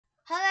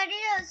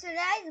Hello, so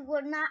guys,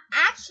 we're not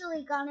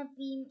actually gonna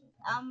be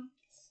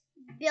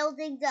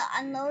building the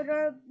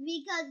unloader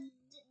because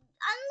the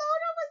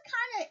unloader was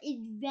kind of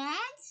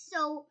advanced,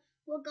 so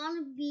we're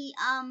gonna be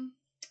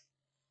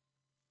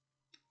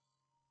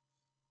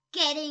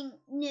getting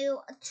new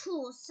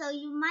tools. So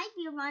you might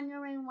be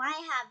wondering why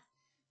I have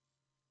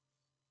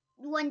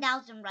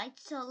 1,000, right?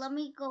 So let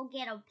me go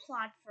get a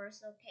plot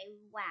first. Okay,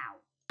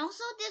 wow.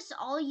 Also, this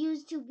all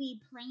used to be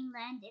plain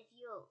land if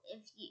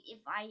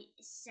I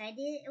said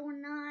it or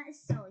not.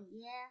 So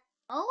yeah.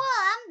 Oh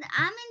well,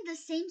 I'm in the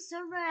same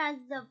server as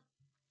the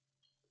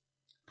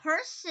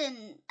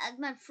person as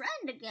my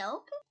friend again.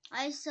 Okay.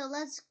 Alright, so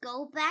let's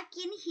go back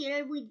in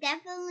here. We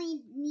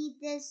definitely need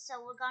this,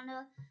 so we're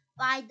gonna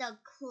buy the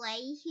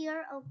clay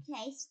here.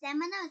 Okay,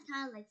 stamina is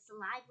kind of like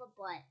saliva,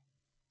 but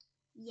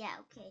yeah,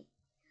 okay.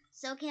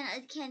 So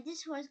can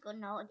this horse go?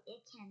 No, it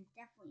can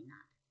definitely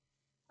not.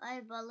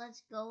 Alright, but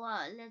let's go.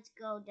 Let's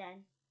go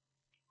then.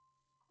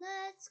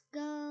 Let's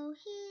go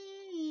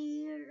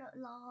here,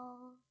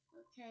 love.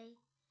 Okay.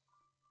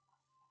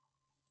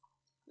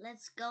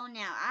 Let's go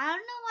now. I don't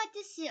know what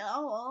to see.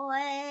 Oh,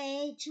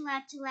 hey, chill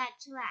out. Hey,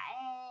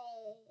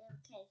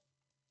 okay.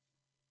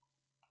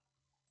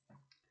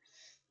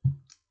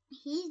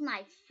 He's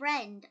my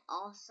friend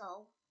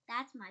also.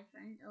 That's my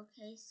friend.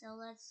 Okay, so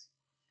let's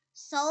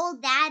soul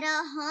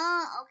data,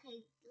 huh?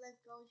 Okay,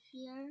 let's go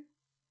here.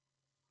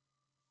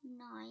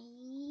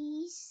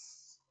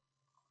 Nice.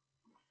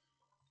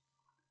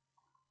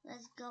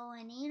 Let's go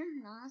in here.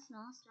 Nice.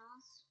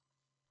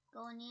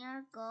 Go in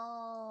here.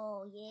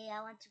 Go. Yeah,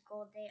 I want to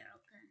go there.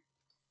 Okay.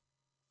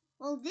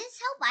 Will this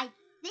help? I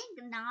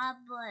think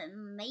not, but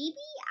maybe?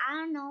 I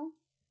don't know.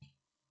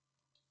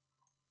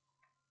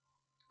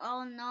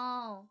 Oh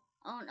no.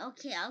 Oh,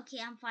 okay,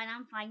 I'm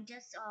fine.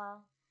 Just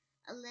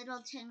a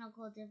little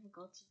technical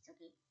difficulties.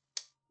 Okay.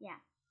 Yeah.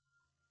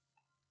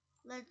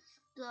 Let's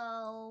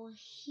go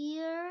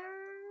here.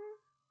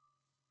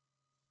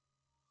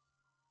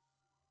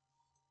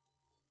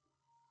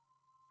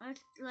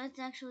 Let's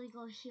actually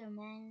go here,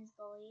 man. Let's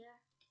go here.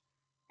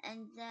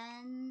 And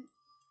then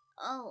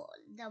oh,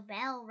 the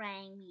bell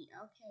rang me.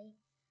 Okay.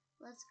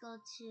 Let's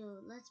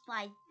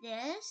buy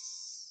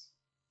this.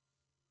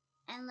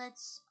 And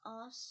let's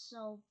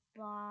also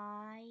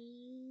buy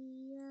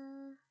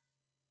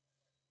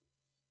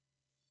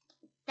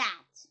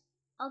that.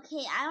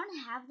 Okay, I don't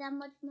have that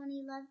much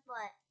money left,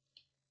 but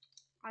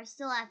I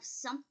still have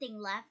something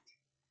left.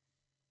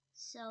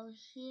 So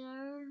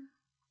here,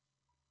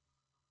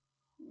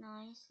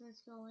 nice,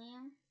 let's go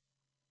in.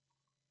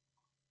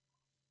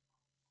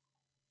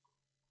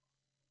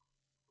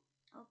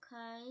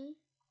 Okay,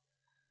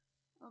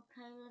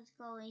 let's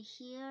go in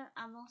here.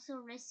 I'm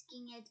also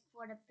risking it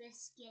for the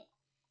biscuit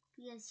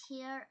because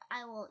here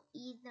I will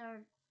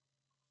either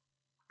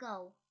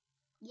go.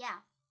 Yeah,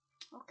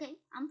 okay,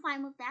 I'm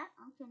fine with that.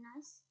 Okay,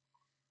 nice.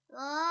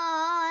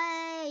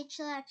 Oh, hey,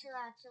 chill out.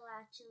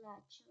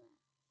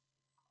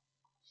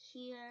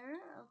 Here,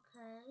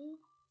 okay.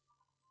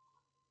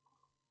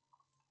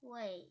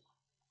 Wait.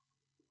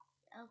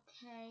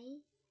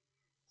 Okay.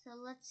 So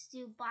let's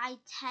do buy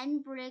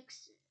 10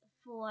 bricks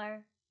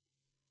for.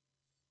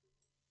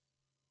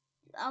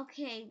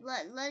 Okay,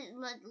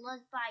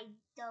 let's buy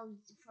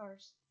those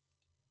first.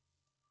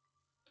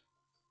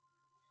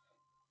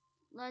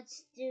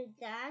 Let's do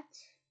that.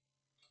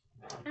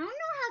 I don't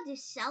know how to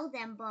sell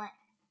them, but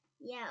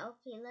yeah,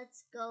 okay,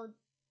 let's go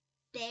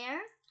there.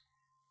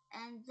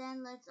 And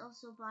then let's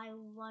also buy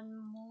one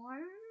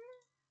more.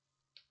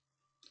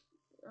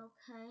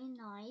 Okay,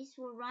 nice.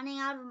 We're running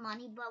out of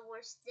money, but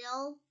we're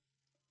still.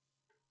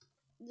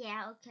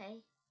 Yeah,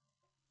 okay.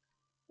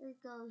 Let's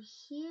go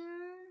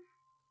here.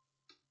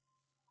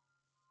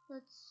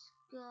 Let's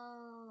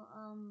go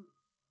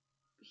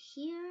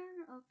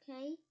here.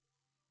 Okay.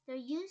 There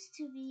used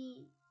to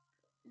be.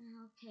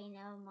 Okay,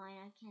 never mind.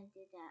 I can't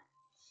do that.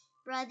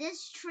 Bruh,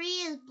 this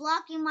tree is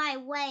blocking my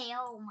way.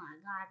 Oh my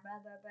god,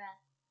 bruh.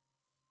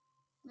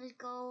 Let's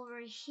go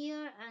over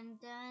here and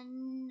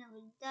then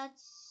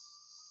that's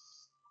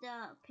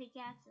the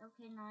pickaxe.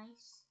 Okay,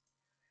 nice.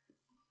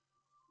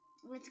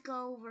 Let's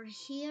go over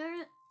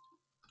here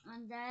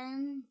and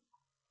then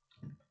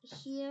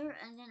here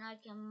and then I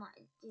can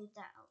do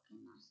that. Okay,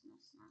 nice.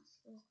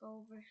 Let's go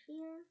over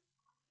here.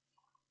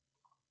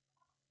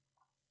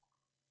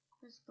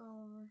 Let's go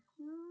over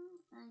here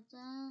and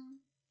then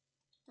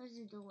let's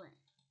do it.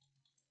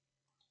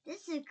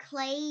 This is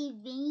clay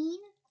vein,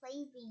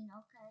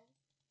 okay.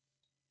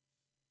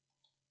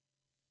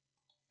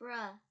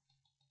 Bruh.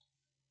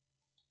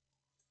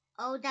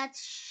 Oh,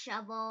 that's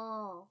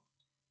shovel.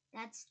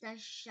 That's the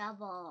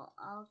shovel.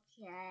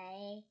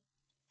 Okay.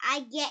 I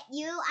get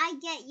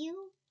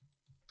you.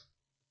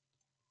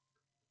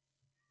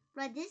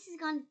 But this is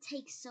gonna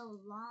take so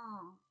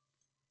long.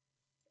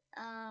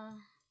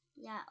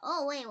 Yeah.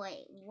 Oh,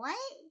 wait. What?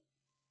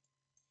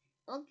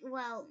 Okay,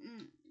 well,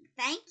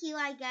 thank you,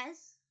 I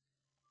guess.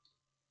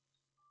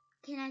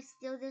 Can I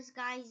steal this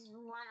guy's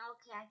one?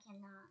 Okay, I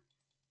cannot.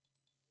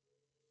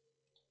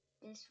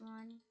 This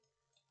one.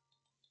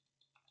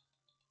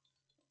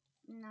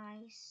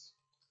 Nice.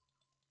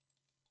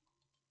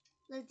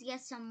 Let's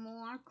get some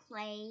more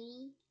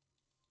clay.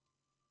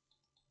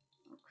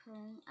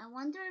 Okay, I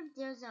wonder if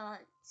there's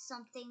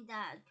something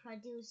that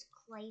produce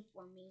clay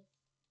for me.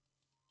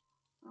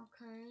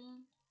 Okay.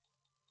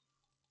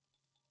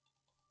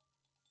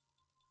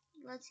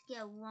 Let's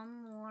get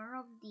one more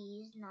of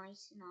these.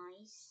 Nice,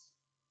 nice.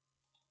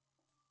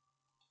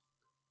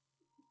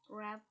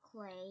 Grab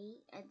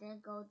clay and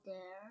then go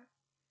there.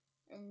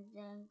 And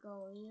then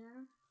go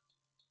here.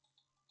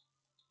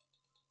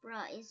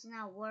 Bruh, it's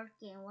not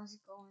working. What's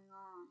going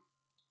on?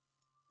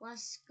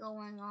 What's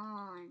going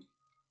on?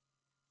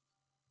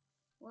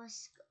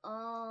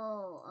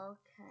 Oh,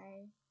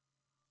 okay.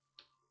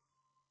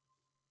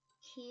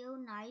 Kill,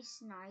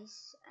 nice,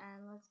 nice.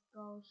 And let's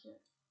go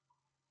here.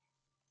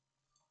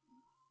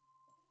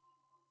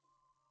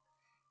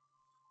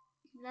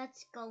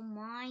 Let's go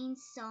mine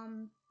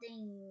some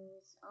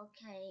things.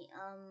 Okay,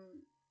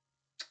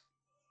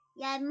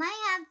 yeah, I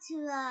might have to,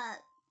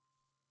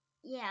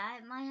 yeah, I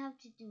might have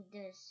to do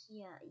this.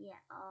 Yeah,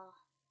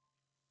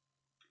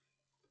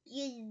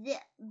 use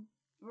it,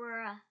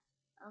 bruh.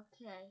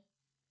 Okay,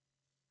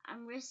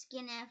 I'm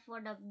risking it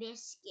for the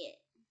biscuit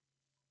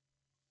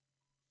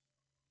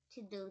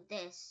to do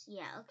this.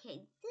 Yeah,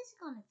 okay, this is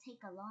gonna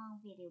take a long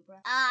video,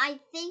 bruh. I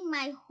think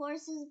my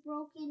horse is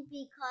broken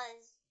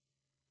because,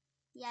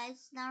 yeah,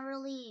 it's not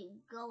really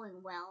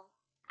going well.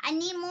 I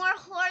need more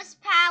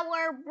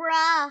horsepower,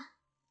 bruh.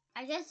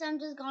 I guess I'm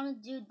just gonna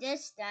do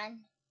this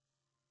then.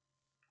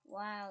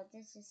 Wow,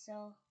 this is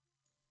so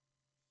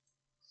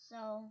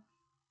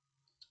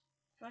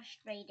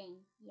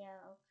frustrating. Yeah,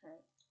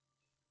 okay.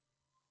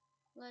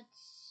 Let's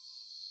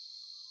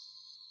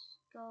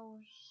go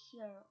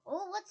here.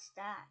 Oh, what's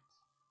that?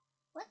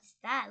 What's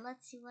that?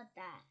 Let's see what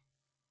that.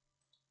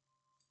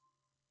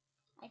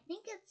 I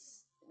think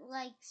it's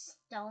like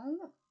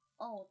stone.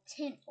 Oh,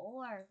 tin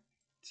ore.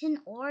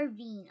 Tin ore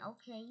vein.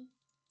 Okay.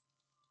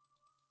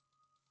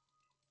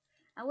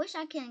 I wish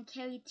I can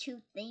carry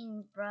two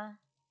things, bruh.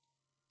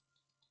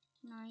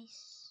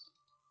 Nice.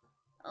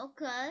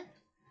 Okay.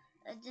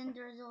 And then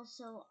there's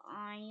also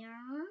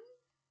iron.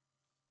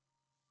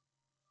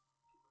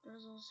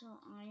 There's also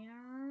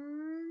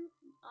iron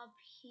up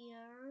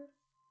here.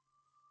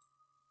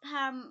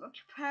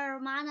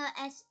 Paramana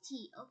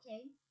ST.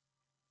 Okay.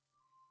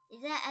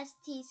 Is that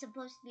ST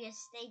supposed to be a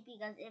state?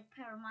 Because if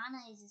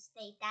Paramana is a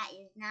state, that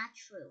is not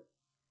true.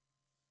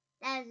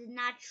 That is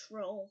not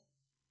true.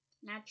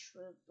 Not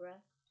true,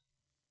 bruh.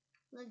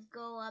 Let's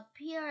go up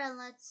here and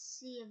let's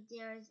see if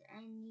there's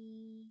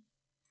any.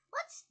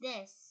 What's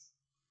this?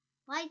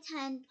 Buy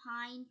 10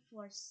 pine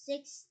for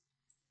 6.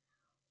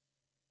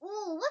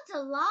 Ooh, what's a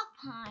log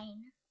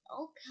pine?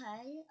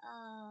 Okay,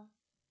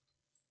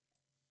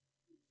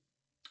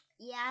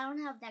 yeah, I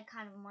don't have that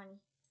kind of money.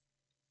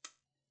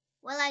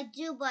 Well, I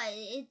do, but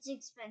it's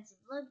expensive.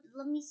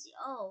 Let me see.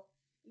 Oh,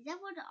 is that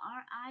what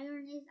our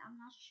iron is? I'm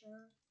not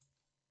sure.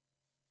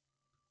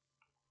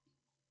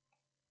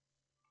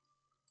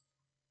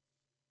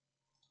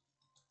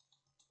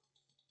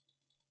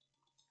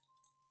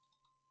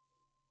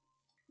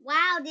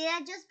 Wow, did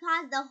I just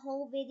pause the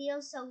whole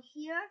video? So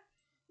here,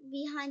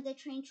 behind the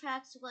train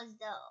tracks was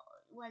the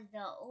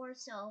ore.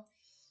 So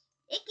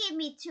it gave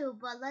me 2,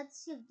 but let's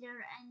see if there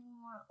are any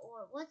more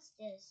ore. What's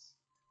this?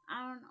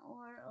 Iron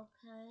ore.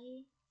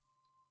 Okay.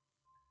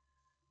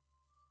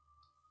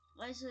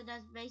 Right, so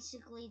that's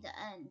basically the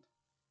end.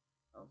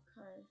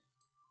 Okay.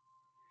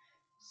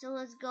 So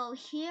let's go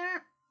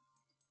here.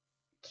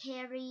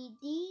 Carry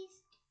these.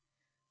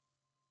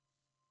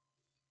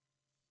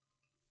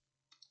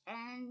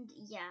 And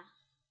yeah.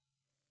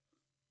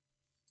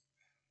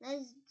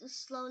 Let's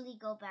just slowly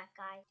go back,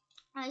 guys.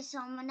 Alright, so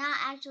I'm not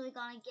actually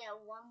gonna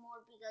get one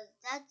more because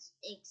that's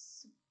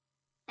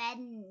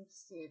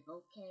expensive,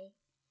 okay?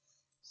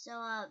 So,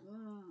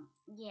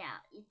 yeah,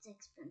 it's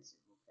expensive,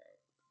 okay?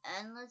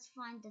 And let's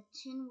find the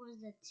tin. Where's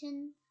the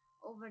tin?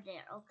 Over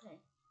there, okay.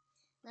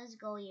 Let's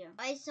go here.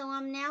 Alright, so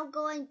I'm now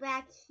going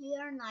back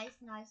here.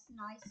 Nice, nice,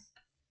 nice.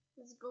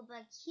 Let's go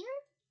back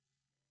here.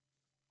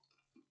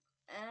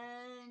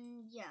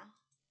 And yeah.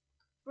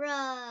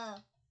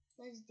 Bruh.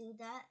 Let's do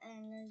that,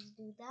 and let's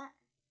do that.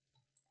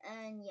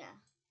 And yeah.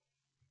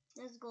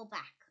 Let's go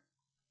back.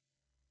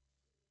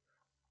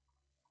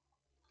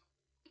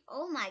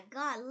 Oh my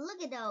god,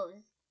 look at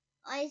those.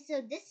 Alright,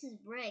 so this is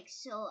brick,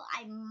 so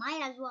I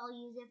might as well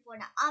use it for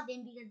the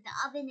oven because the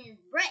oven is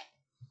brick.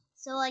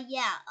 So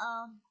yeah,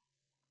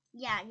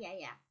 yeah,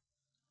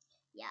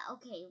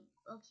 okay,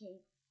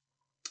 okay.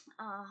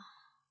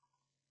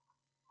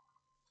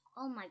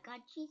 Oh my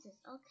god, Jesus,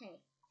 okay.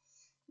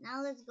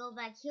 Now let's go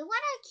back here. Why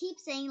do I keep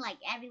saying like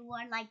every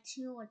word like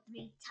 2 or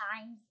 3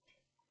 times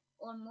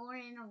or more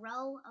in a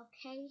row,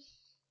 okay?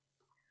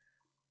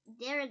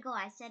 There we go,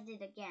 I said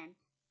it again.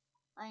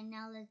 Alright,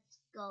 now let's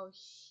go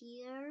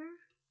here.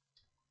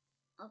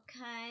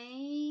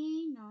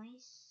 Okay,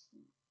 nice.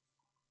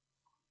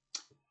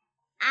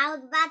 I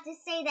was about to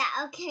say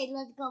that. Okay,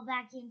 let's go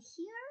back in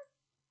here.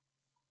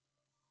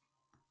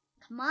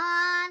 Come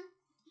on.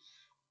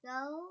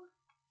 Go.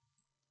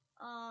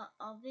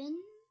 Oven.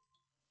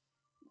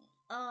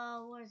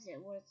 Where is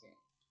it? Where is it?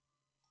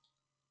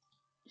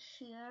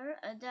 here,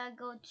 and then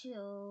go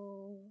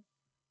to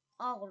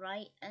all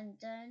right, and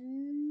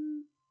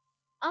then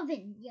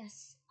oven.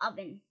 Yes,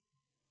 oven.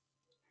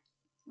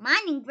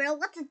 Mining grill.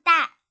 What's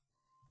that?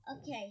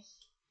 Okay,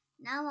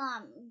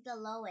 now the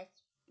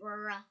lowest,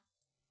 bruh.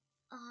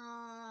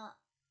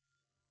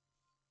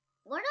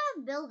 Where do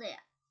I build it?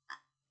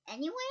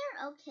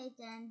 Anywhere? Okay,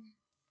 then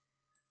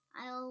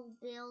I'll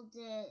build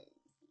it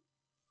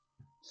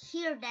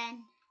here.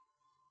 Then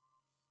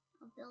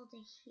I'll build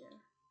it here.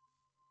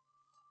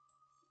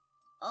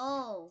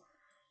 Oh,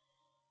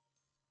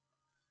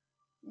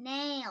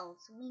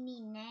 nails. We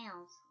need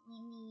nails. We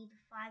need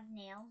 5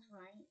 nails,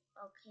 right?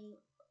 Okay,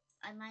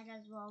 I might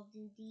as well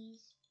do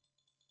these.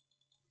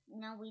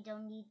 No, we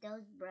don't need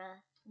those,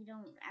 bruh. We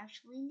don't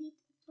actually need,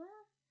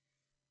 bruh.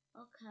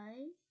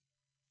 Okay.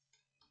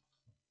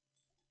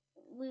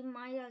 We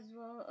might as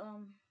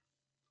well,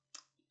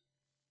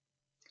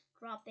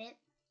 drop it.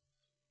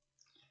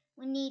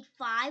 We need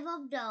 5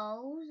 of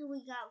those. We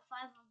got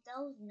 5 of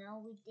those.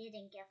 No, we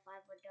didn't get 5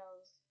 of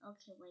those.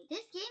 Okay, wait.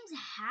 These games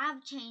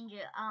have changed,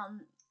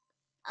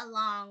 a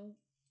long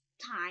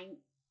time.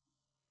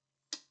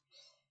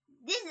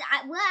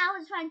 What I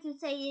was trying to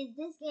say is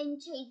this game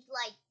changed,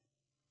 like,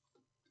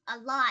 a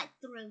lot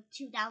through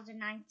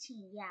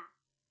 2019, yeah.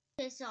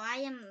 Okay, so I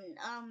am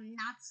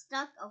not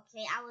stuck.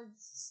 Okay, I was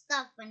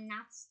stuck but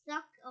not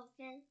stuck.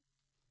 Okay,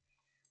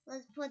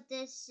 let's put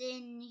this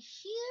in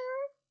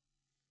here.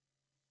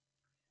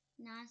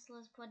 Nice,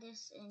 let's put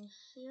this in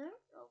here.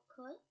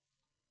 Okay,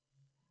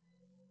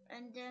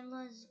 and then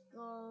let's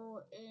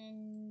go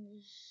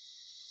in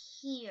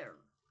here.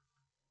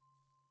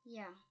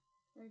 Yeah,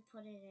 let's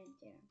put it in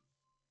there.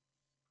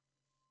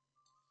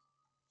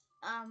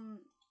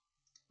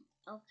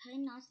 Okay,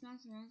 nice.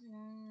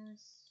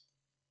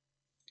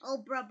 Oh,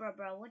 bro,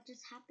 what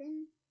just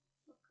happened?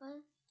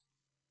 Okay.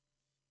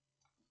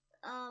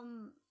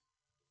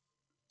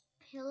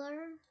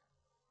 Pillar.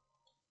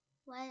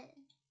 What?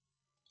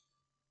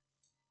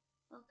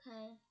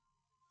 Okay.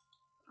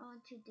 I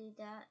want to do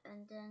that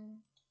and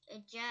then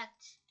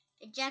eject.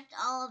 Eject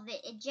all of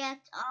it.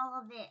 Eject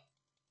all of it.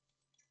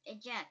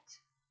 Eject.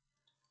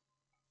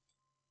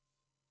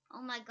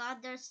 Oh my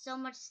god, there's so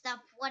much stuff.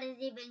 What is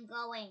even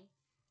going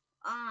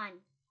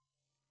on?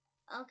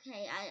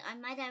 Okay, I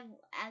might have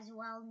as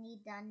well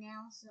need that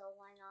nail, so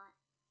why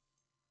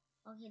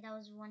not? Okay, that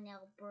was 1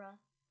 nail, bruh.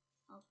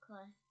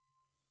 Okay.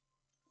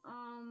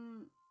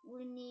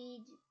 We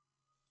need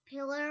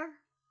pillar.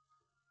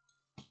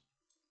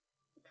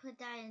 Put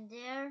that in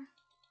there.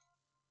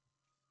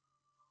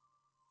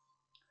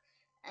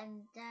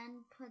 And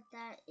then put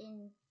that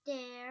in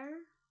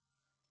there.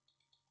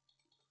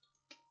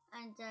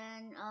 And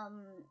then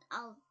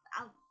I'll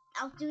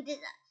do this.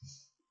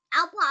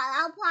 I'll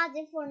pause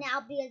it for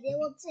now because it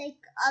will take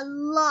a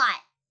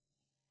lot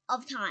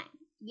of time.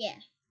 Yeah.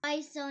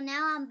 Alright, so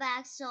now I'm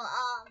back. So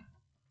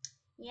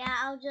yeah,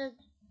 I'll just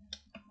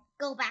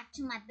go back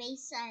to my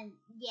base and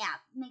yeah,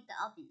 make the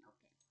oven.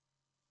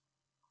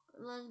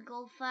 Okay. Let's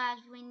go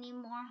fast. We need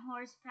more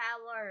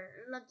horsepower.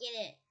 Look at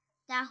it.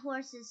 That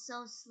horse is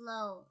so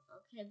slow.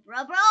 Okay, bro.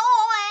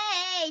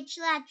 Hey,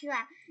 chill out.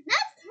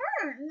 Nice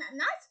turn.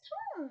 Nice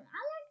turn.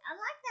 I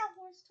like that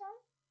horse turn.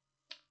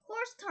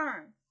 Horse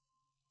turn.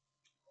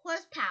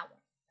 Horsepower.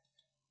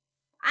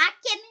 I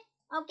can.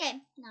 Okay,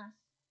 nice.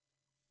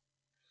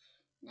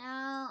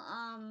 Now,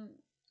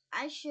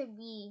 I should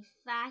be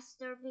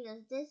faster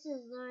because this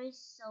is literally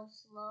so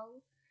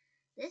slow.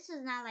 This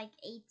is not like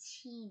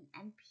 18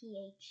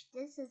 mph.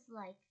 This is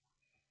like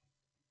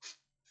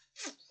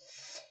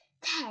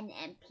 10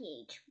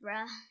 mph,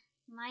 bruh.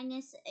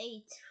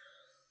 -8.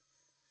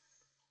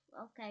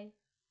 Okay.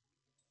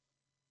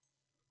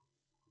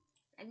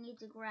 I need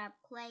to grab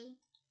clay.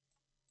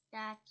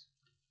 That.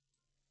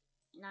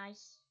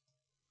 Nice.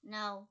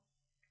 No.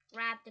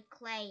 Grab the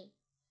clay.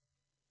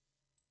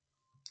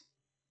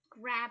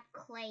 Grab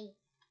clay.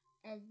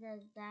 And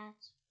then that.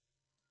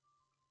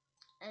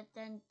 And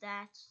then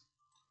that.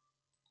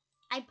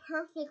 I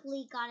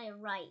perfectly got it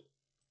right.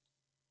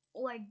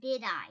 Or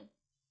did I?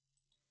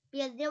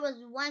 Because there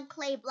was 1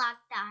 clay block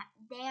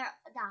the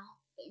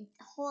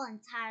whole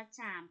entire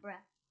time,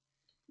 bruh.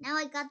 Now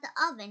I got the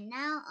oven.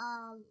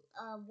 Now,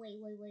 wait.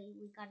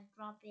 We gotta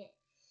drop it.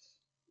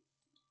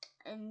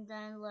 And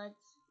then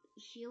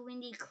here we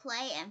need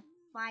clay and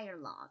fire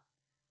log.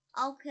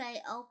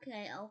 Okay.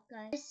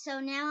 So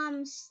now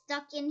I'm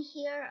stuck in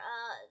here.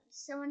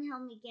 Someone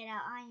help me get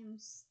out. I am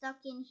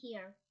stuck in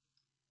here.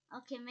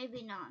 Okay,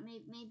 maybe not.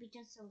 Maybe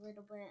just a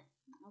little bit.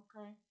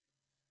 Okay.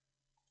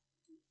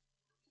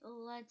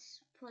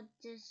 Let's put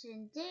this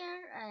in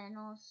there and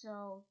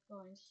also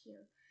go in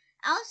here.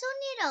 I also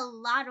need a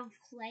lot of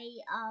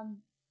clay.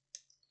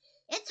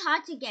 It's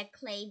hard to get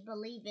clay,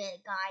 believe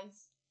it,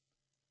 guys.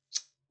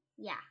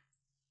 Yeah.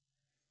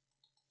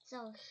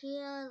 So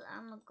here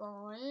I'm gonna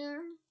go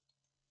here.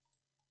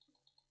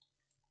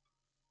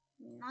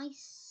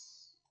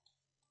 Nice.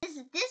 This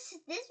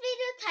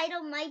video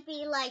title might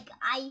be like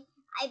I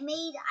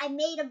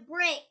made a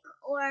brick,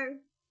 or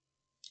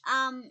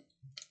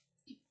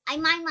I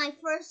mined my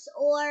first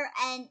ore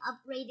and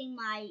upgrading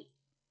my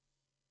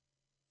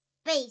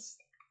base.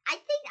 I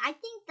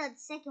think the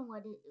second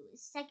one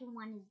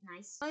is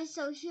nice. Alright,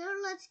 so here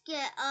let's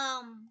get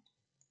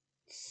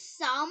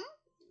some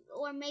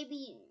or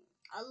maybe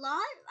a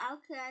lot.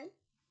 Okay.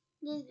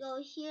 Let's go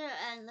here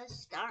and let's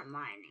start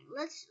mining.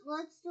 Let's do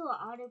an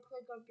auto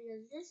clicker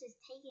because this is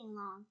taking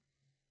long.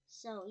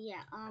 So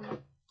yeah,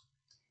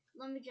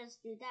 let me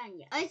just do that.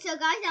 Yeah. Alright, so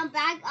guys, I'm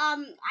back.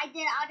 I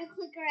did auto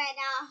clicker and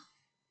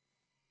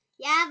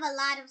yeah, I have a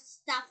lot of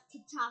stuff to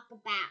talk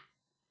about.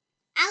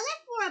 I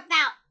lived for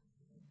about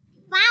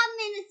 5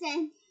 minutes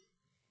and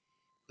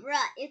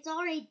bruh, it's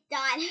already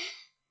done.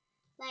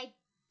 Like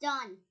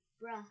done,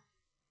 bruh.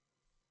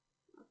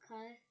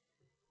 Okay.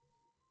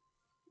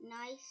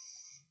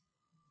 Nice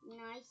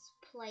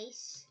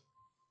place.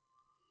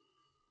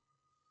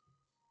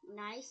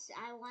 Nice.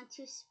 I want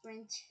to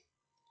sprint.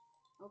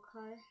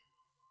 Okay.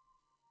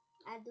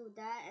 I do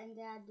that and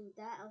then I do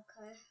that.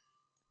 Okay.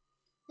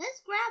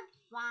 Let's grab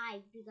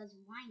 5 because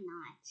why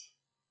not?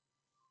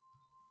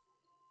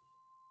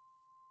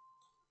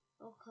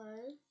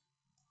 Okay.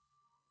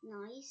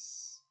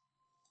 Nice.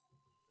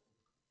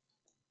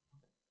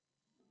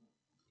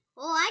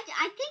 Oh, I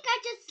think I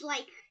just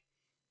like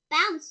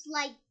bounced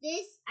like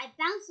this. I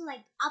bounced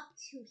like up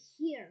to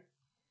here.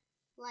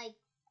 Like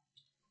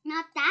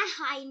not that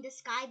high in the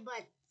sky,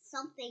 but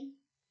something.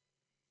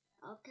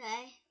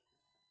 Okay.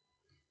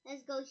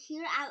 Let's go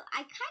here. I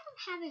kind of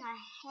having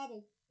a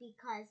headache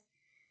because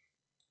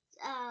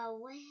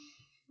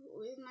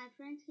is my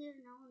friend here?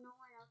 No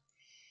one else.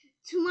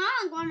 Tomorrow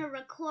I'm going to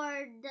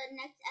record the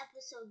next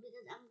episode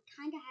because I'm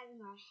kind of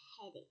having a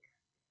headache.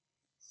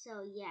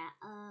 So yeah,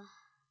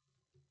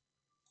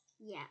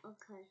 yeah,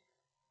 okay.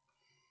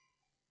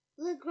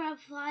 Let's grab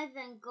 5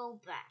 and go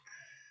back.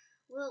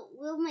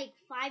 We'll make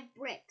 5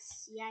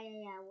 bricks. Yeah.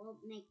 We'll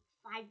make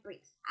 5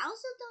 bricks. I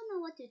also don't know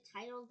what to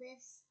title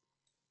this.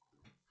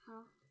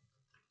 Huh?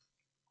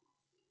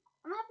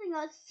 I'm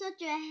having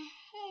such a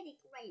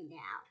headache right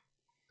now.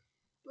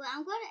 But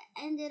I'm gonna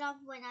end it off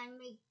when I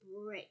make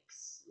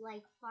bricks,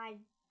 like 5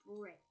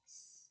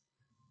 bricks.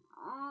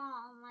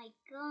 Oh my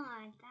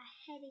god, that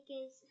headache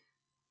is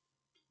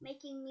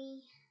making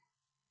me,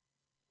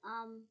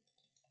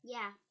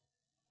 yeah,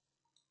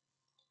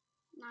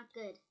 not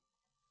good.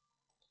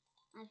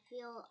 I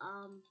feel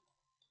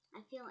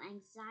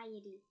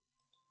anxiety.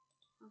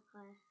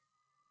 Okay.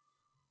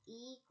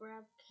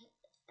 Grab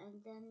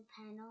and then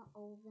panel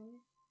oven.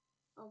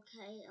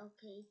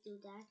 Okay, do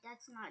that.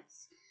 That's not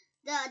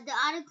the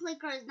auto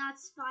clicker is not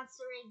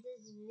sponsoring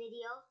this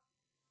video.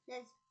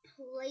 Let's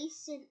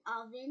place an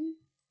oven,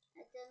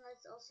 and then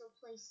let's also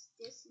place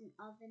this in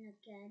oven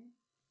again.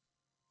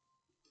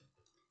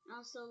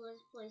 Also,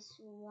 let's place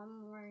one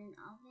more in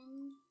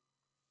oven.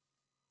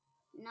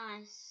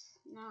 Nice.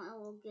 Now it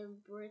will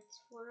give bricks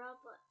for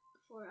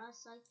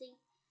us, I think.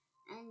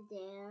 And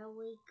there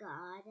we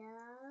got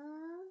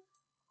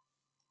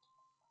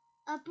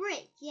a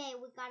brick. Yay,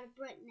 we got a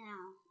brick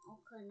now.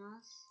 Okay,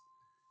 nice.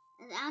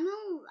 And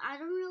I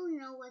don't really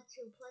know what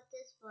to put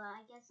this, but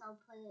I guess I'll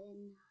put it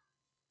in.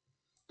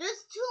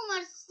 There's too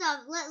much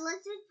stuff.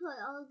 Let's just put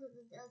all the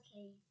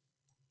okay.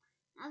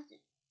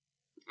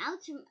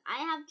 I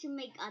have to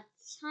make a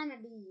ton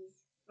of these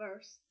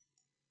first.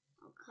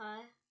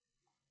 Okay.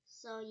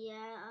 So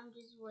yeah, I'm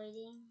just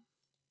waiting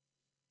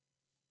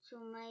to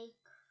make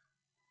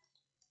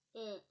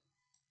it.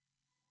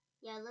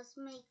 Yeah, let's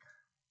make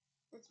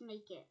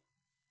it.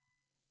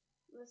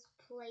 Let's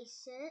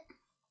place it.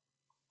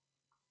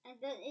 And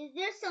then is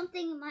there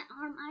something in my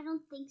arm? I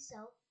don't think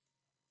so.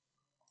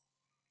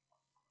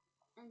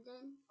 And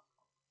then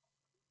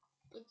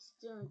it's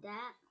doing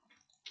that.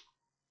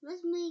 I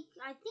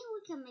think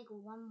we can make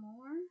one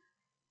more.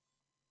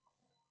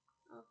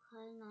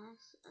 Okay,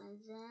 nice. And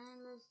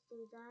then let's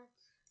do that.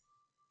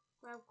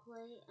 Grab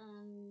clay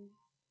and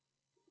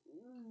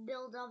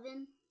build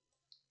oven.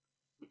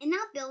 And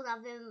not build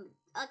oven.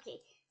 Okay,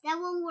 that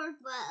won't work.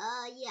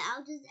 But yeah,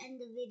 I'll just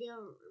end the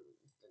video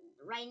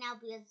right now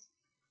because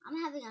I'm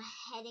having a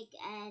headache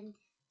and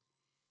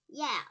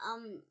yeah.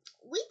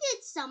 We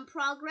did some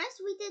progress.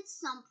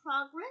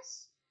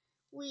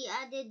 We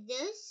added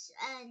this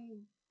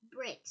and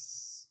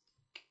bricks.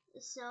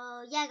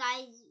 So yeah,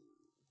 guys.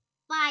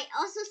 Bye.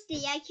 Also,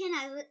 stay icon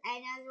and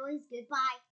as always, goodbye.